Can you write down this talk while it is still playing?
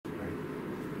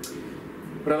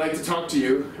What I'd like to talk to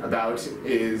you about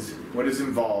is what is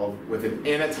involved with an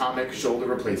anatomic shoulder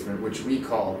replacement, which we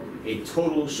call a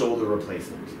total shoulder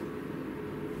replacement.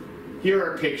 Here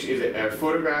are pictures, a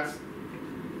photograph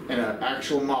and an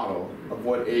actual model of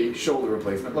what a shoulder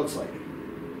replacement looks like.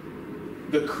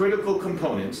 The critical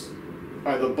components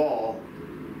are the ball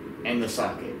and the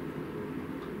socket.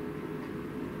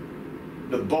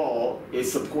 The ball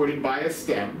is supported by a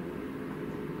stem,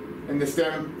 and the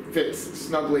stem fits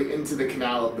snugly into the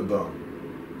canal of the bone.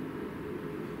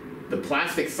 The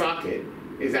plastic socket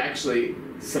is actually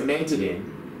cemented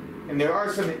in, and there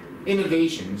are some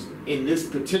innovations in this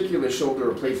particular shoulder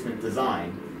replacement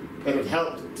design that have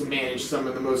helped to manage some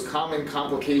of the most common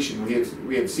complications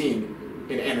we have seen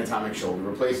in anatomic shoulder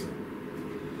replacement.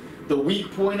 The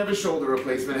weak point of a shoulder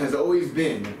replacement has always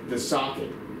been the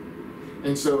socket,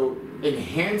 and so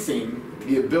enhancing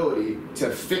the ability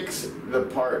to fix the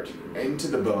part into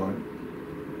the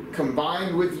bone,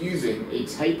 combined with using a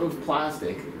type of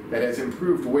plastic that has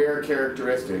improved wear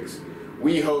characteristics,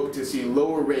 we hope to see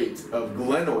lower rates of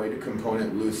glenoid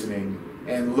component loosening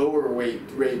and lower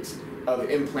rates of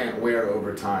implant wear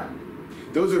over time.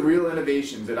 Those are real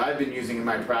innovations that I've been using in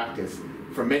my practice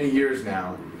for many years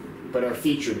now, but are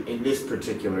featured in this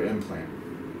particular implant.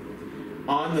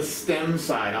 On the stem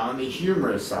side, on the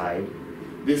humerus side,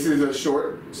 this is a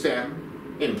short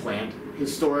stem implant.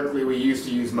 Historically, we used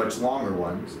to use much longer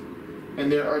ones.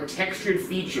 And there are textured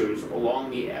features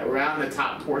around the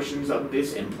top portions of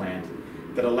this implant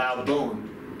that allow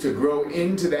bone to grow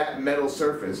into that metal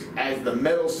surface, as the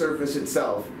metal surface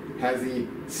itself has the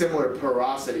similar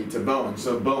porosity to bone,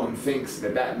 so bone thinks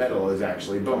that that metal is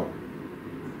actually bone.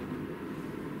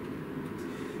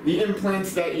 The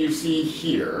implants that you see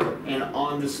here and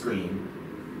on the screen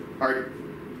are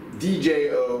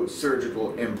DJO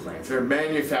surgical implants. They're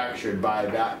manufactured by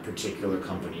that particular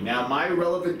company. Now, my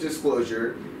relevant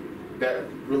disclosure that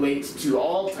relates to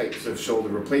all types of shoulder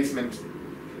replacement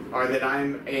are that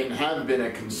I'm and have been a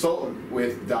consultant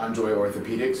with DonJoy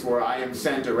Orthopedics, where I am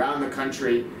sent around the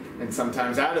country and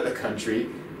sometimes out of the country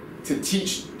to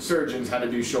teach surgeons how to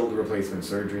do shoulder replacement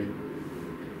surgery.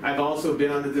 I've also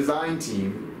been on the design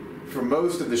team for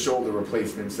most of the shoulder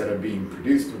replacements that are being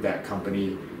produced with that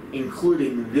company,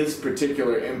 including this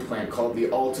particular implant called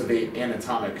the Ultivate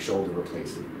Anatomic Shoulder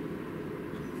Replacement.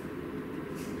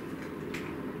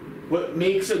 What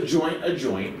makes a joint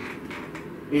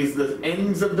is the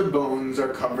ends of the bones are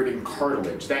covered in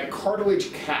cartilage. That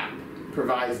cartilage cap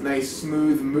provides nice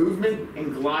smooth movement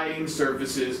and gliding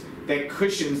surfaces that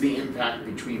cushions the impact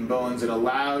between bones and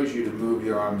allows you to move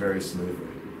your arm very smoothly.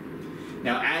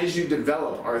 Now, as you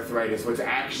develop arthritis, what's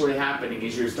actually happening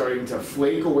is you're starting to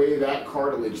flake away that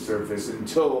cartilage surface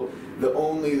until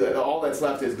all that's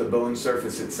left is the bone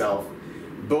surface itself.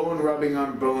 Bone rubbing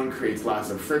on bone creates lots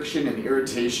of friction and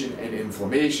irritation and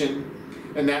inflammation,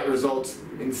 and that results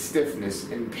in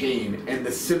stiffness and pain and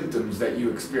the symptoms that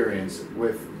you experience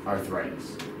with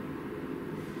arthritis.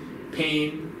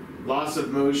 Pain, loss of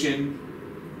motion,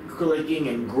 clicking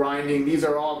and grinding, these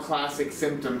are all classic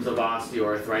symptoms of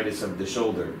osteoarthritis of the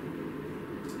shoulder.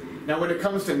 Now, when it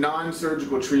comes to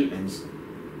non-surgical treatments,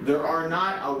 there are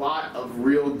not a lot of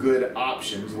real good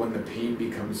options when the pain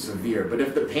becomes severe. But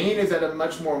if the pain is at a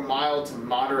much more mild to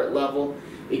moderate level,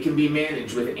 it can be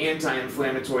managed with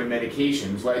anti-inflammatory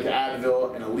medications like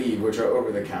Advil and Aleve, which are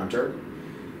over-the-counter,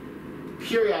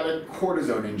 periodic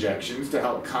cortisone injections to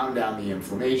help calm down the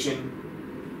inflammation,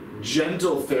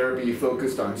 gentle therapy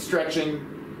focused on stretching,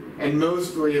 and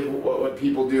mostly what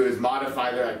people do is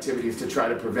modify their activities to try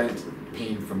to prevent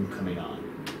pain from coming on.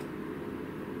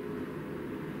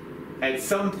 At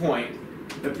some point,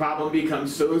 the problem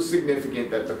becomes so significant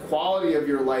that the quality of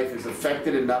your life is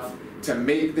affected enough to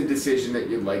make the decision that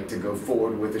you'd like to go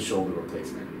forward with a shoulder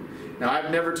replacement. Now,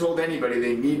 I've never told anybody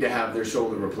they need to have their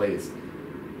shoulder replaced,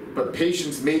 but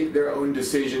patients make their own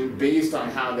decision based on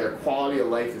how their quality of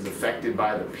life is affected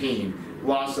by the pain,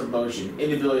 loss of motion,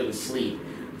 inability to sleep,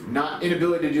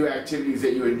 inability to do activities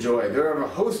that you enjoy. There are a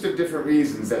host of different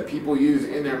reasons that people use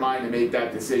in their mind to make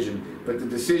that decision, but the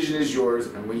decision is yours,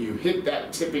 and when you hit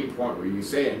that tipping point where you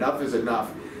say enough is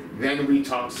enough, then we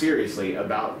talk seriously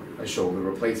about a shoulder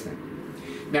replacement.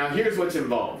 Now, here's what's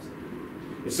involved.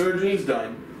 The surgery is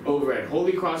done over at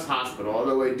Holy Cross Hospital,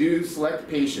 although I do select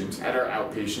patients at our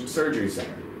outpatient surgery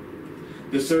center.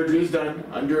 The surgery is done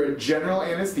under a general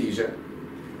anesthesia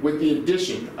with the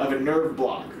addition of a nerve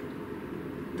block.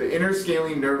 The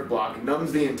interscalene nerve block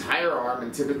numbs the entire arm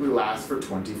and typically lasts for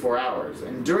 24 hours.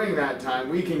 And during that time,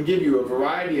 we can give you a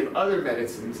variety of other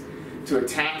medicines to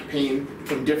attack pain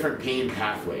from different pain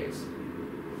pathways.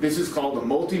 This is called the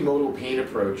multimodal pain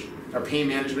approach, or pain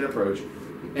management approach,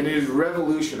 and it has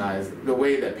revolutionized the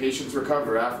way that patients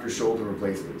recover after shoulder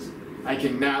replacements. I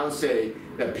can now say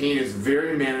that pain is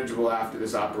very manageable after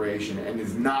this operation and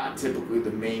is not typically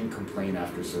the main complaint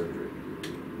after surgery.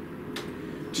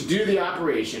 To do the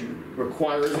operation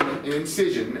requires an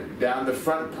incision down the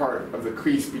front part of the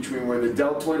crease between where the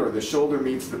deltoid or the shoulder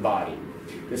meets the body.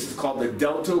 This is called the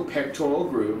deltopectoral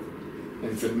groove,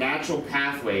 and it's a natural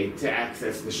pathway to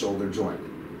access the shoulder joint.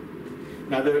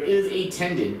 Now there is a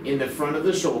tendon in the front of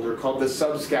the shoulder called the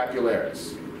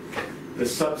subscapularis. The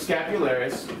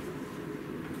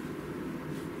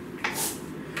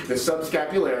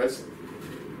subscapularis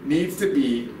needs to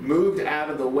be moved out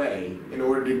of the way in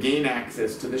order to gain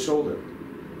access to the shoulder.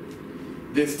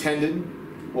 This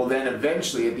tendon will then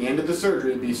eventually, at the end of the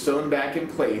surgery, be sewn back in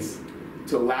place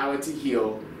to allow it to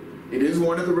heal. It is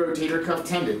one of the rotator cuff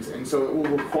tendons, and so it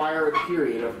will require a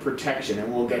period of protection,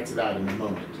 and we'll get to that in a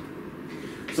moment.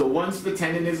 So once the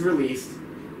tendon is released,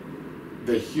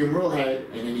 the humeral head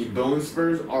and any bone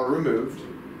spurs are removed.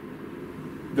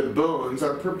 The bones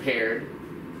are prepared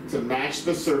to match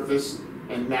the surface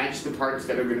and match the parts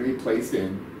that are going to be placed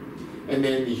in. And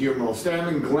then the humeral stem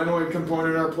and glenoid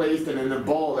component are placed, and then the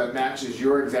ball that matches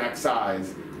your exact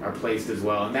size are placed as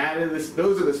well. And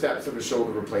those are the steps of a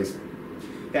shoulder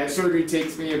replacement. That surgery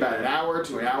takes me about an hour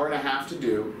to an hour and a half to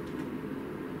do.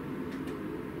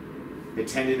 The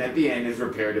tendon at the end is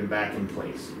repaired and back in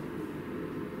place.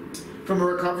 From a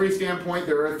recovery standpoint,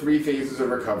 there are 3 phases of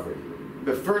recovery.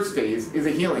 The first phase is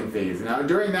a healing phase. Now,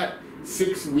 during that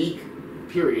 6-week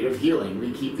period of healing,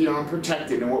 we keep the arm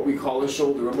protected in what we call a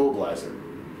shoulder immobilizer.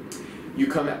 You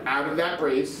come out of that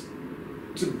brace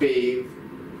to bathe,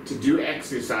 to do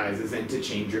exercises, and to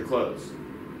change your clothes.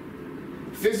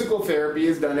 Physical therapy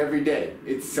is done every day.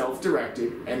 It's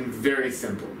self-directed and very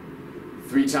simple.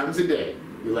 3 times a day,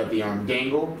 you let the arm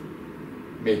dangle,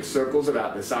 make circles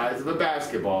about the size of a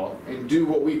basketball, and do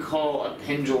what we call a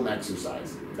pendulum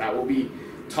exercise. That will be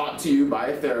taught to you by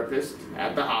a therapist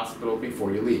at the hospital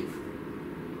before you leave.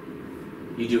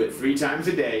 You do it 3 times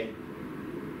a day,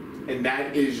 and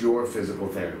that is your physical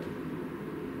therapy.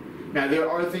 Now, there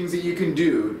are things that you can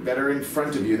do that are in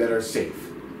front of you that are safe.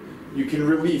 You can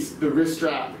release the wrist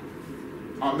strap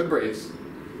on the brace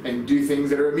and do things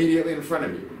that are immediately in front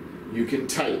of you. You can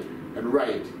type and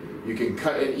write. You can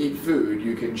cut and eat food.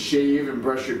 You can shave and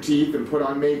brush your teeth and put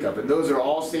on makeup. And those are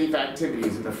all safe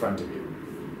activities in the front of you.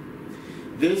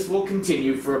 This will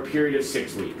continue for a period of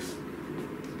 6 weeks.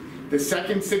 The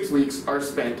second 6 weeks are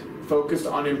spent focused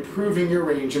on improving your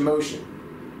range of motion.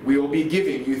 We will be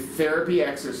giving you therapy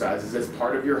exercises as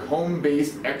part of your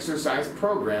home-based exercise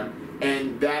program,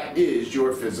 and that is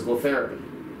your physical therapy.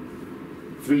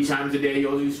 3 times a day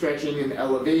you'll do stretching and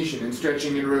elevation and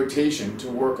stretching and rotation to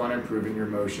work on improving your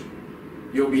motion.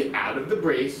 You'll be out of the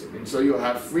brace, and so you'll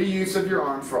have free use of your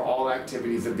arm for all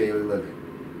activities of daily living.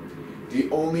 The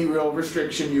only real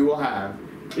restriction you will have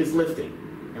is lifting,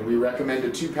 and we recommend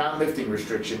a 2-pound lifting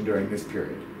restriction during this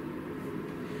period.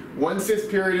 Once this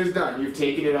period is done, you've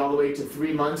taken it all the way to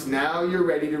 3 months, now you're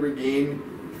ready to regain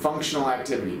functional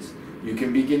activities. You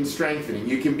can begin strengthening.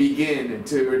 You can begin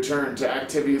to return to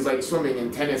activities like swimming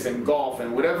and tennis and golf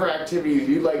and whatever activities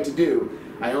you'd like to do.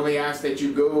 I only ask that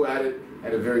you go at it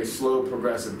at a very slow,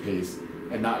 progressive pace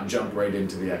and not jump right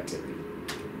into the activity.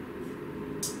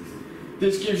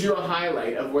 This gives you a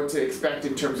highlight of what to expect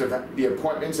in terms of the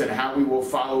appointments and how we will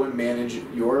follow and manage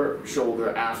your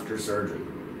shoulder after surgery.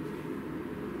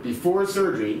 Before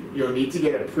surgery, you'll need to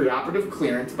get a preoperative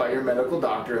clearance by your medical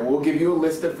doctor, and we'll give you a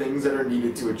list of things that are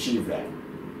needed to achieve that.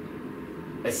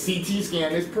 A CT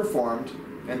scan is performed,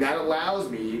 and that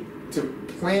allows me to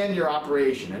plan your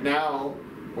operation. And now,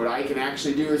 what I can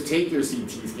actually do is take your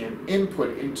CT scan,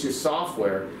 input into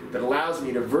software that allows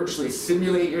me to virtually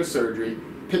simulate your surgery,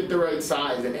 pick the right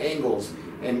size and angles,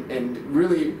 and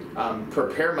really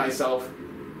prepare myself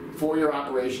for your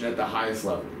operation at the highest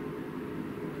level.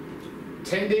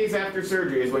 10 days after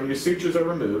surgery is when your sutures are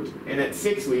removed, and at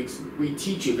 6 weeks, we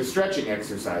teach you the stretching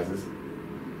exercises.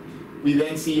 We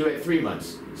then see you at 3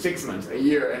 months, 6 months, a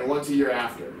year, and once a year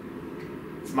after.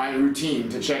 It's my routine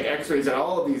to check x-rays at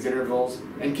all of these intervals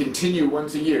and continue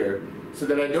once a year so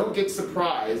that I don't get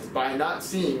surprised by not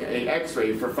seeing an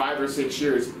x-ray for 5 or 6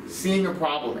 years, seeing a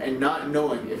problem and not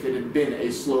knowing if it had been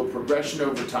a slow progression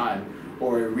over time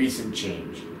or a recent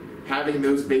change. Having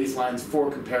those baselines for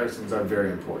comparisons are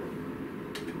very important.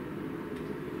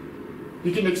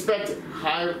 You can expect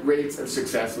high rates of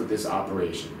success with this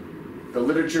operation. The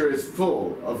literature is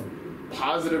full of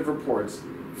positive reports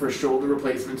for shoulder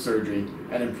replacement surgery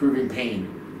and improving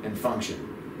pain and function.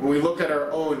 When we look at our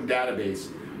own database,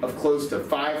 of close to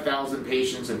 5,000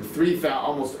 patients and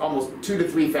almost 2,000 to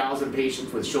 3,000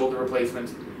 patients with shoulder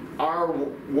replacements, our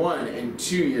 1 and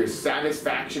 2 year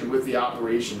satisfaction with the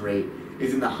operation rate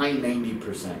is in the high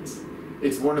 90%.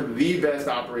 It's one of the best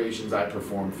operations I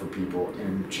perform for people,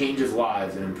 and changes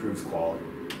lives and improves quality.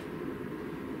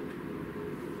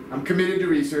 I'm committed to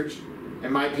research,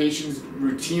 and my patients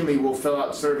routinely will fill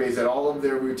out surveys at all of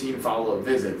their routine follow-up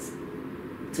visits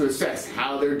to assess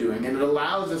how they're doing, and it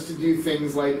allows us to do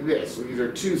things like this. These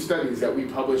are 2 studies that we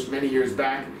published many years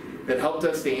back that helped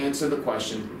us to answer the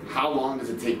question, how long does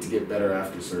it take to get better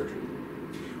after surgery?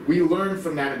 We learned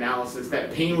from that analysis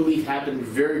that pain relief happened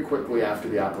very quickly after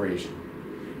the operation.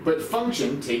 But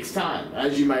function takes time,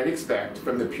 as you might expect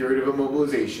from the period of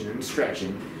immobilization and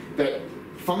stretching, that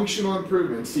functional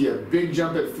improvements see a big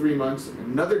jump at 3 months,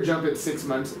 another jump at 6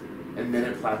 months, and then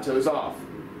it plateaus off.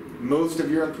 Most of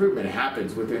your improvement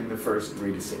happens within the first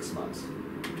 3 to 6 months.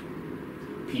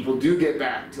 People do get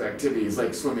back to activities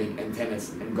like swimming and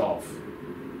tennis and golf.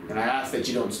 And I ask that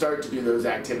you don't start to do those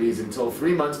activities until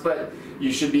 3 months, but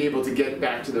you should be able to get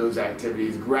back to those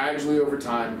activities gradually over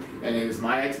time, and it is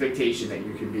my expectation that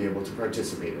you can be able to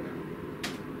participate in them.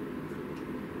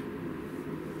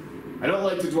 I don't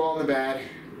like to dwell on the bad,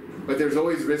 but there's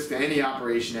always risk to any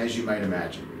operation, as you might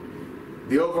imagine.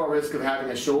 The overall risk of having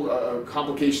a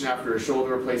complication after a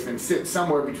shoulder replacement sits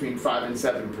somewhere between 5 and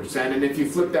 7%, and if you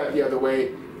flip that the other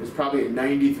way, there's probably a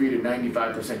 93 to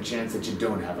 95% chance that you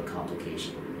don't have a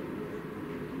complication.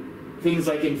 Things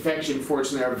like infection,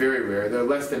 fortunately, are very rare. They're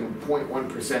less than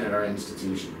 0.1% at our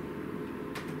institution.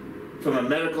 From a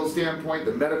medical standpoint,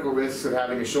 the medical risks of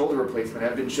having a shoulder replacement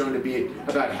have been shown to be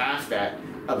about half that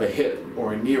of a hip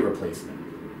or a knee replacement.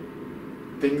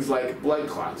 Things like blood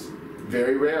clots,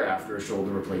 very rare after a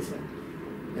shoulder replacement.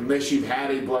 Unless you've had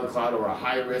a blood clot or a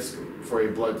high risk for a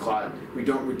blood clot, we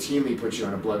don't routinely put you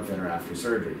on a blood thinner after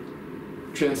surgery.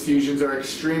 Transfusions are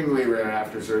extremely rare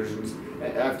after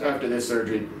this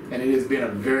surgery, and it has been a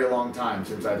very long time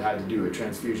since I've had to do a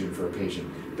transfusion for a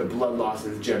patient. The blood loss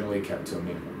is generally kept to a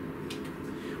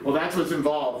minimum. Well, that's what's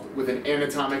involved with an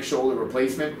anatomic shoulder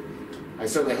replacement. I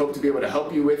certainly hope to be able to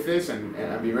help you with this, and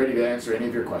I'll be ready to answer any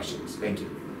of your questions. Thank you.